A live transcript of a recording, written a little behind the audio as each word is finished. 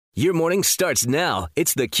Your morning starts now.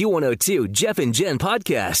 It's the Q102 Jeff and Jen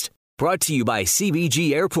podcast brought to you by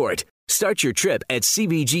CBG Airport. Start your trip at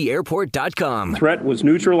CBGAirport.com. Threat was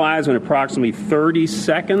neutralized in approximately 30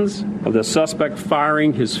 seconds of the suspect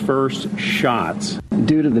firing his first shots.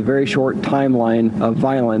 Due to the very short timeline of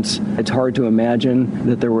violence, it's hard to imagine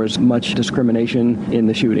that there was much discrimination in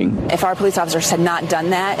the shooting. If our police officers had not done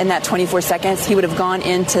that in that 24 seconds, he would have gone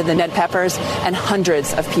into the Ned Peppers and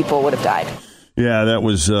hundreds of people would have died. Yeah, that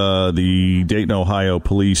was the Dayton, Ohio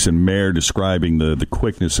police and mayor describing the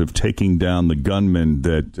quickness of taking down the gunman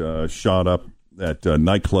that shot up that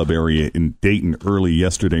nightclub area in Dayton early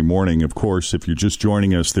yesterday morning. Of course, if you're just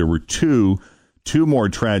joining us, there were two more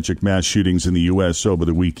tragic mass shootings in the U.S. over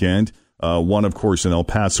the weekend. One, of course, in El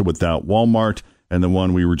Paso with that Walmart, and the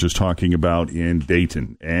one we were just talking about in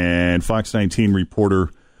Dayton. And Fox 19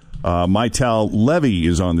 reporter Maital Levy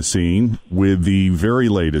is on the scene with the very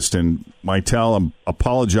latest. And Maital, I'm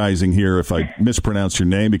apologizing here if I mispronounce your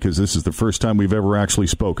name because this is the first time we've ever actually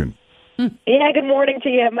spoken. Yeah, good morning to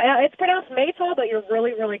you. It's pronounced Maital, but you're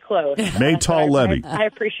really, really close. Maital Levy. I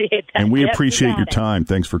appreciate that. And we appreciate your time.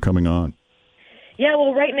 Thanks for coming on. Yeah,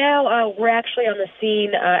 well, right now we're actually on the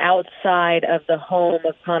scene outside of the home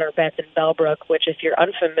of Connor Betts in Bellbrook, which if you're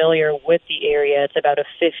unfamiliar with the area, it's about a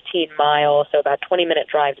 15-mile, so about 20-minute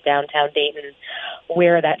drive to downtown Dayton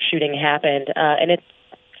where that shooting happened. And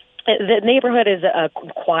the neighborhood is a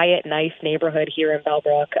quiet, nice neighborhood here in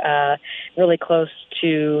Bellbrook, really close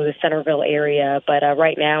to the Centerville area. But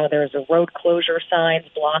right now there's a road closure signs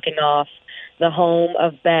blocking off the home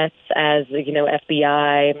of Betts as,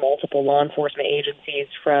 FBI, multiple law enforcement agencies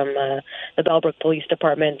from the Bellbrook Police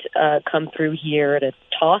Department come through here to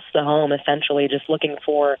toss the home, essentially just looking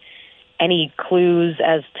for any clues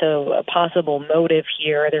as to a possible motive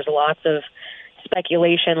here. There's lots of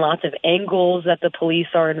speculation, lots of angles that the police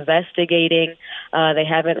are investigating. They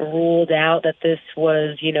haven't ruled out that this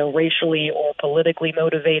was, racially or politically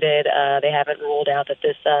motivated. They haven't ruled out that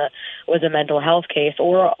this was a mental health case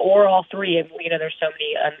or all three. There's so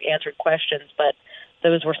many unanswered questions, but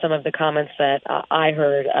those were some of the comments that I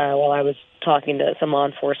heard while I was talking to some law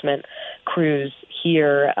enforcement crews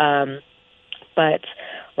here. But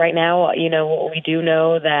right now, we do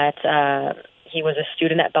know that he was a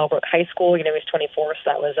student at Bellbrook High School. He's 24, so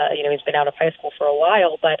that was, he's been out of high school for a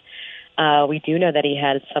while. But we do know that he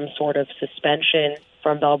had some sort of suspension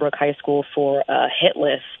from Bellbrook High School for a hit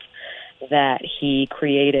list that he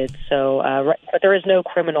created. So, but there is no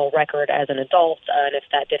criminal record as an adult. And if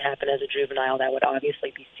that did happen as a juvenile, that would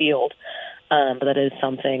obviously be sealed. But that is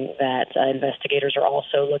something that investigators are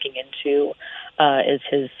also looking into, is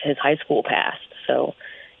his high school past. So,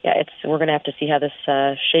 yeah, we're going to have to see how this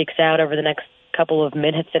shakes out over the next couple of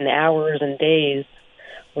minutes and hours and days,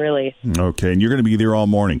 really. Okay, and you're going to be there all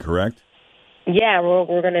morning, correct? Yeah,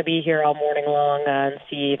 we're going to be here all morning long and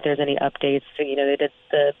see if there's any updates. So, they did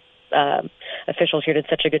the officials here did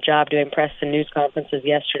such a good job doing press and news conferences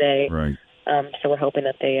yesterday. Right. So we're hoping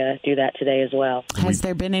that they do that today as well. Has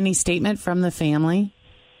there been any statement from the family?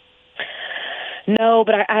 No,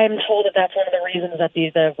 but I'm told that that's one of the reasons that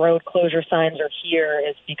the road closure signs are here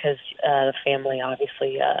is because the family,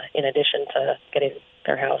 obviously, in addition to getting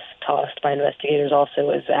their house tossed by investigators, also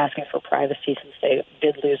is asking for privacy since they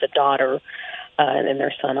did lose a daughter and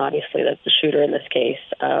their son, obviously, that's the shooter in this case.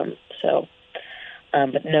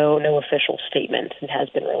 But no official statement has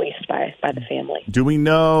been released by the family. Do we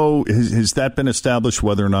know, has that been established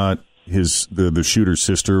whether or not the shooter's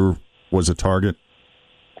sister was a target?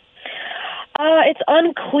 It's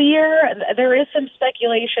unclear. There is some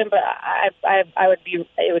speculation, but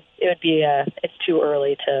it's too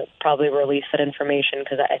early to probably release that information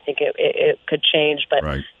because I think it could change. But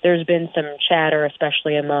right. There's been some chatter,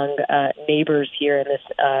 especially among neighbors here in this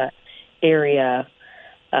area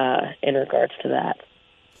in regards to that.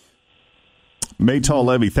 Maital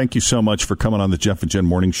Levy, thank you so much for coming on the Jeff and Jen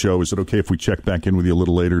Morning Show. Is it okay if we check back in with you a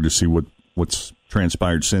little later to see what's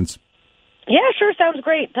transpired since? Yeah, sure. Sounds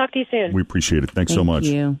great. Talk to you soon. We appreciate it. Thanks so much.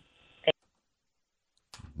 Thank you.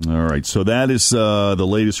 All right. So that is the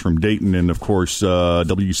latest from Dayton. And, of course,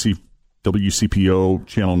 WCPO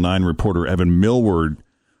Channel 9 reporter Evan Millward,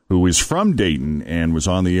 who is from Dayton and was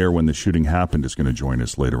on the air when the shooting happened, is going to join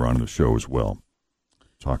us later on in the show as well.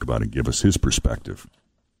 Talk about it and give us his perspective.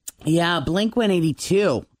 Yeah,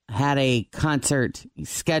 Blink-182 had a concert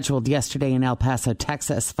scheduled yesterday in El Paso,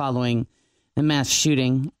 Texas, following the mass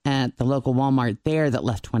shooting at the local Walmart there that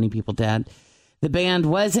left 20 people dead. The band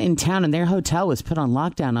was in town and their hotel was put on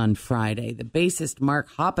lockdown on Friday. The bassist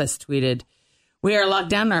Mark Hoppus tweeted, "We are locked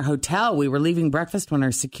down in our hotel. We were leaving breakfast when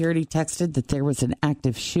our security texted that there was an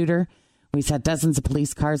active shooter. We saw dozens of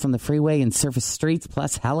police cars on the freeway and surface streets,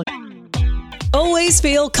 plus helicopters. Always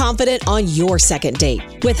feel confident on your second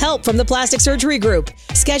date. With help from the Plastic Surgery Group.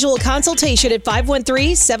 Schedule a consultation at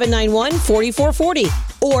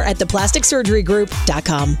 513-791-4440 or at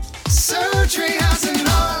theplasticsurgerygroup.com. Surgery has an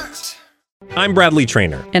art. I'm Bradley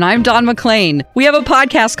Trainer. And I'm Don McClain. We have a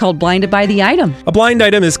podcast called Blinded by the Item. A blind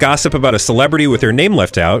item is gossip about a celebrity with their name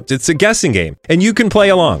left out. It's a guessing game, and you can play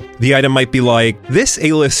along. The item might be like, this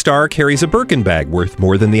A-list star carries a Birkin bag worth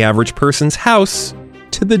more than the average person's house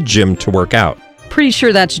to the gym to work out. Pretty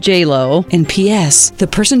sure that's J-Lo. And P.S. the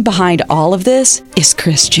person behind all of this is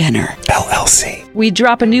Kris Jenner, LLC. We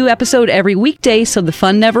drop a new episode every weekday so the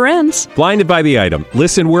fun never ends. Blinded by the Item.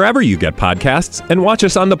 Listen wherever you get podcasts and watch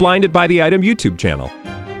us on the Blinded by the Item YouTube channel.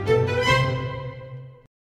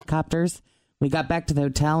 Helicopters. We got back to the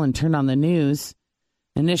hotel and turned on the news.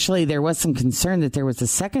 Initially, there was some concern that there was a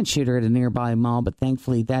second shooter at a nearby mall, but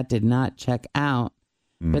thankfully that did not check out.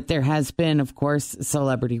 But there has been, of course,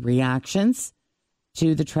 celebrity reactions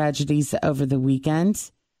to the tragedies over the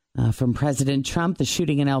weekend. From President Trump, the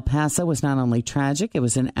shooting in El Paso was not only tragic, it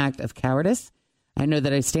was an act of cowardice. I know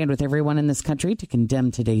that I stand with everyone in this country to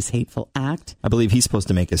condemn today's hateful act. I believe he's supposed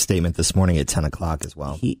to make a statement this morning at 10 o'clock as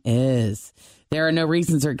well. He is. There are no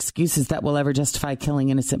reasons or excuses that will ever justify killing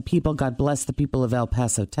innocent people. God bless the people of El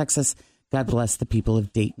Paso, Texas. God bless the people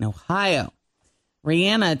of Dayton, Ohio.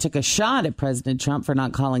 Rihanna took a shot at President Trump for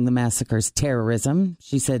not calling the massacres terrorism.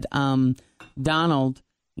 She said, Donald,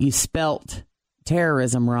 you spelt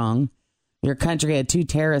terrorism wrong. Your country had 2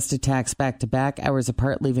 terrorist attacks back to back, hours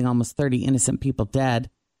apart, leaving almost 30 innocent people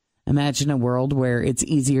dead. Imagine a world where it's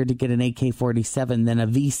easier to get an AK-47 than a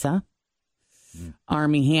visa.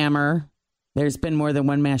 Army Hammer. There's been more than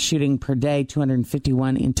one mass shooting per day,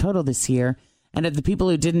 251 in total this year. And of the people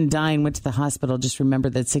who didn't die and went to the hospital, just remember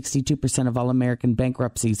that 62% of all American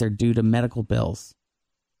bankruptcies are due to medical bills.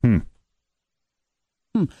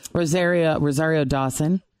 Rosario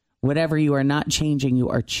Dawson, whatever you are not changing, you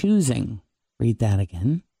are choosing. Read that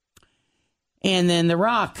again. And then The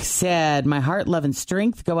Rock said, my heart, love, and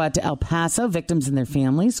strength go out to El Paso, victims and their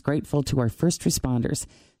families. Grateful to our first responders.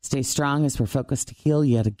 Stay strong as we're focused to heal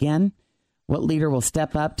yet again. What leader will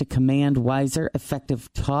step up to command wiser,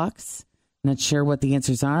 effective talks? Not sure what the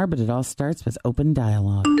answers are, but it all starts with open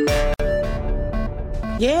dialogue.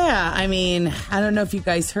 Yeah, I mean, I don't know if you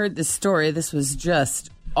guys heard this story. This was just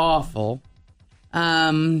awful.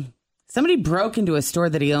 Somebody broke into a store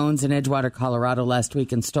that he owns in Edgewater, Colorado last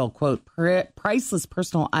week and stole, quote, priceless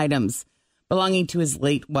personal items belonging to his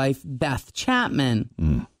late wife, Beth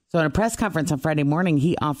Chapman. So in a press conference on Friday morning,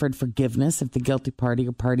 he offered forgiveness if the guilty party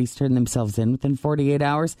or parties turned themselves in within 48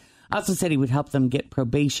 hours. Also said he would help them get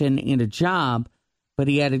probation and a job. But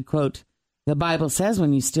he added, quote, the Bible says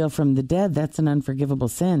when you steal from the dead, that's an unforgivable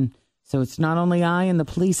sin. So it's not only I and the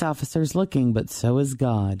police officers looking, but so is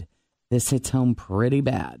God. This hits home pretty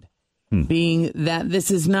bad. Being that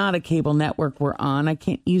this is not a cable network we're on, I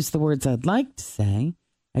can't use the words I'd like to say.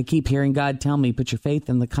 I keep hearing God tell me, put your faith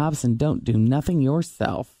in the cops and don't do nothing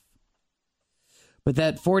yourself. But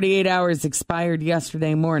that 48 hours expired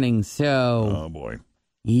yesterday morning, so... Oh, boy.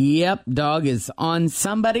 Yep, dog is on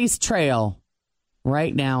somebody's trail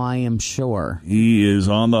right now, I am sure. He is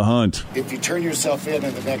on the hunt. If you turn yourself in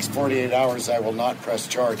the next 48 hours, I will not press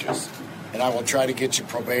charges. And I will try to get you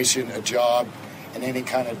probation, a job, and any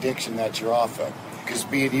kind of addiction that you're off of. Because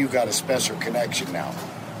me and you got a special connection now.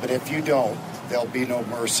 But if you don't, there'll be no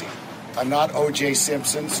mercy. I'm not O.J.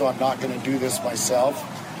 Simpson, so I'm not going to do this myself.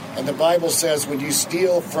 And the Bible says when you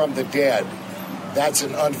steal from the dead, that's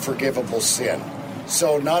an unforgivable sin.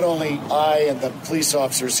 So not only I and the police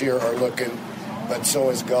officers here are looking, but so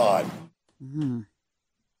is God.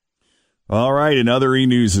 All right, in other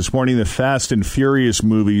e-news this morning, the Fast and Furious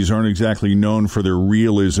movies aren't exactly known for their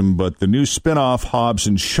realism, but the new spinoff, Hobbs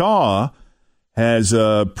and Shaw, has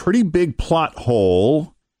a pretty big plot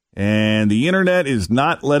hole, and the internet is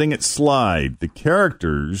not letting it slide. The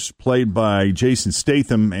characters, played by Jason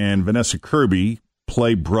Statham and Vanessa Kirby,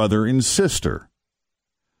 play brother and sister.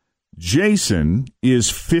 Jason is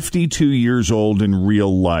 52 years old in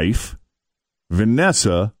real life.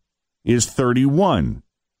 Vanessa is 31.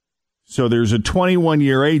 So there's a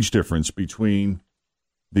 21-year age difference between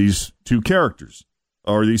these two characters,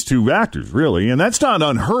 or these two actors, really. And that's not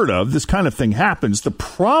unheard of. This kind of thing happens. The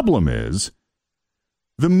problem is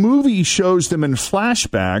the movie shows them in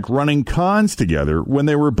flashback running cons together when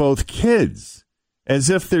they were both kids, as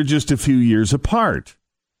if they're just a few years apart.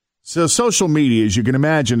 So social media, as you can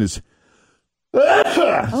imagine, is...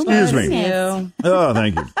 Excuse me. You. Oh,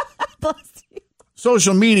 thank you.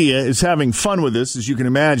 Social media is having fun with this, as you can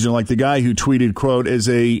imagine, like the guy who tweeted, quote, as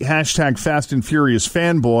a hashtag Fast and Furious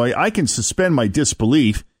fanboy, I can suspend my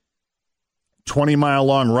disbelief.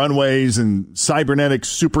 20-mile-long runways and cybernetic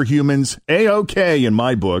superhumans, A-OK in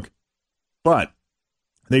my book. But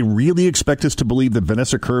they really expect us to believe that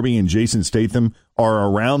Vanessa Kirby and Jason Statham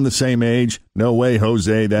are around the same age? No way,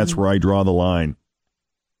 Jose. That's where I draw the line.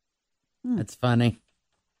 That's funny.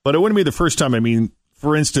 But it wouldn't be the first time. I mean,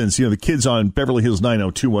 for instance, the kids on Beverly Hills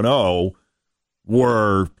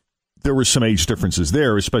 90210 there were some age differences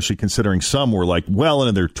there, especially considering some were like well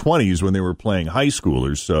into their 20s when they were playing high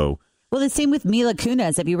schoolers. So, well, the same with Mila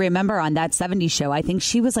Kunis. If you remember on that 70s show, I think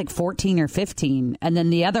she was like 14 or 15. And then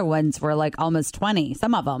the other ones were like almost 20,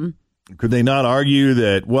 some of them. Could they not argue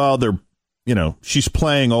that, well, she's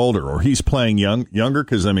playing older or he's playing younger?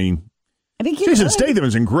 Because, I mean, Jason Statham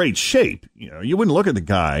is in great shape. You wouldn't look at the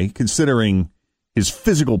guy considering his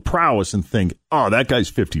physical prowess and think, oh, that guy's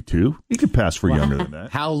 52. He could pass for younger than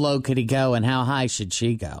that. How low could he go and how high should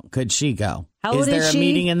she go? Could she go? How old is there is a she?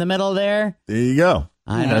 Meeting in the middle there? There you go.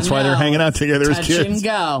 That's why they're hanging out together as kids. Touch and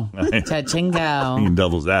go. Touch and go. Being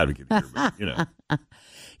devil's advocate here, but,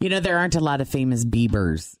 there aren't a lot of famous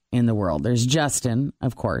Biebers in the world. There's Justin,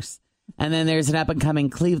 of course. And then there's an up-and-coming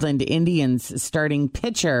Cleveland Indians starting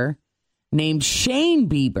pitcher named Shane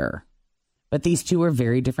Bieber. But these two are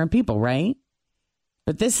very different people, right?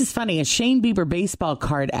 But this is funny. A Shane Bieber baseball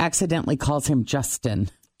card accidentally calls him Justin.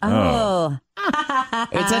 Oh.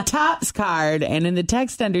 It's a Topps card. And in the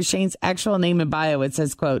text under Shane's actual name and bio, it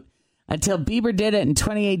says, quote, until Bieber did it in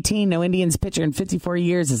 2018, no Indians pitcher in 54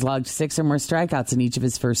 years has logged 6 or more strikeouts in each of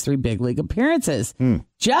his first 3 big league appearances.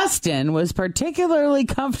 Justin was particularly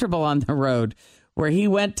comfortable on the road, where he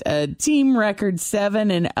went a team record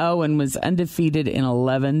 7-0 and was undefeated in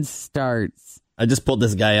 11 starts. I just pulled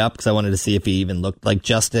this guy up because I wanted to see if he even looked like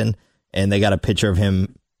Justin, and they got a picture of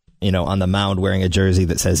him, on the mound wearing a jersey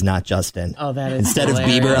that says "Not Justin." Oh, that is instead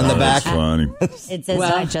hilarious. of Bieber on the back. Funny. It says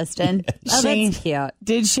 "Not Justin." Oh, Shane that's cute.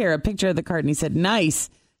 did share a picture of the card, and he said, "Nice."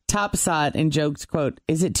 Top saw it and joked, "Quote: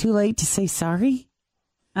 Is it too late to say sorry?"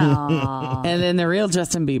 Aww. And then the real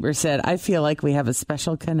Justin Bieber said, "I feel like we have a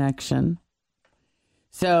special connection."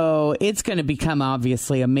 So it's going to become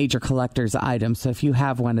obviously a major collector's item. So if you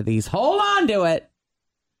have one of these, hold on to it,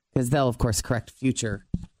 because they'll of course correct future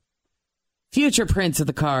prints of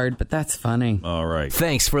the card. But that's funny. All right.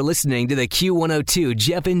 Thanks for listening to the Q102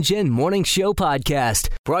 Jeff and Jen Morning Show podcast,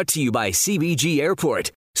 brought to you by CBG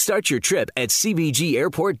Airport. Start your trip at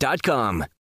CBGAirport.com.